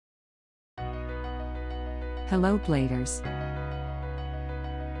Hello Bladers.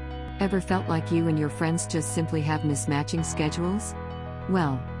 Ever felt like you and your friends just simply have mismatching schedules?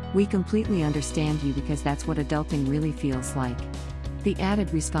 Well, we completely understand you because that's what adulting really feels like. The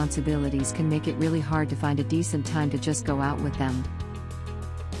added responsibilities can make it really hard to find a decent time to just go out with them.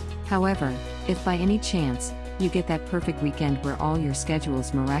 However, if by any chance, you get that perfect weekend where all your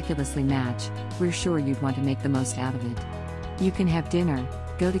schedules miraculously match, we're sure you'd want to make the most out of it. You can have dinner,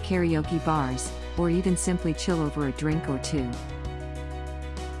 go to karaoke bars, or even simply chill over a drink or two.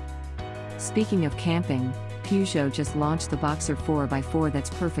 Speaking of camping, Peugeot just launched the Boxer 4x4 that's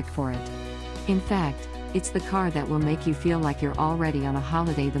perfect for it. In fact, it's the car that will make you feel like you're already on a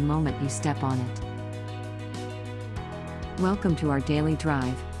holiday the moment you step on it. Welcome to our daily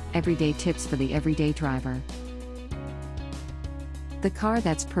drive, everyday tips for the everyday driver. The car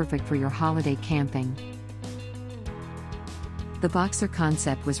that's perfect for your holiday camping. The Boxer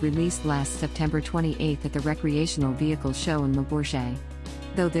concept was released last September 28 at the Recreational Vehicle Show in Le Bourget.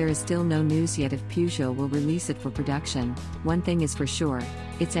 Though there is still no news yet if Peugeot will release it for production, one thing is for sure,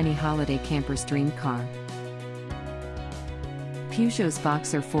 it's any holiday camper's dream car. Peugeot's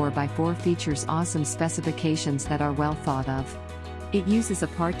Boxer 4x4 features awesome specifications that are well thought of. It uses a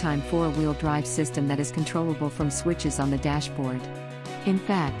part-time four-wheel drive system that is controllable from switches on the dashboard. In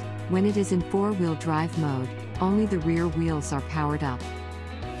fact, when it is in four-wheel drive mode, only the rear wheels are powered up.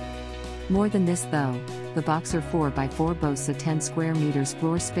 More than this though, the Boxer 4x4 boasts a 10 square meters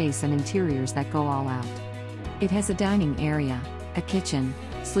floor space and interiors that go all out. It has a dining area, a kitchen,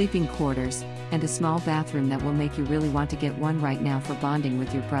 sleeping quarters, and a small bathroom that will make you really want to get one right now for bonding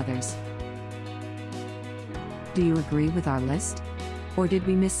with your brothers. Do you agree with our list? Or did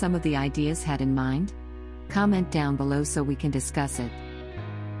we miss some of the ideas had in mind? Comment down below so we can discuss it.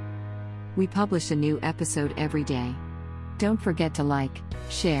 We publish a new episode every day. Don't forget to like,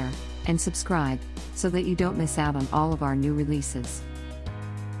 share, and subscribe, so that you don't miss out on all of our new releases.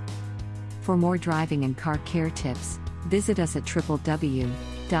 For more driving and car care tips, visit us at www.blade.ph.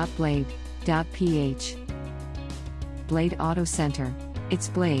 Blade Auto Center. It's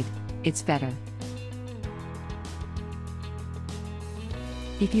Blade, it's better.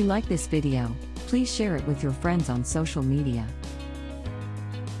 If you like this video, please share it with your friends on social media.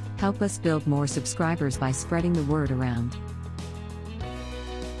 Help us build more subscribers by spreading the word around.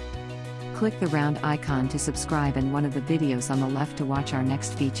 Click the round icon to subscribe and one of the videos on the left to watch our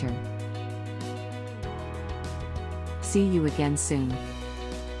next feature. See you again soon.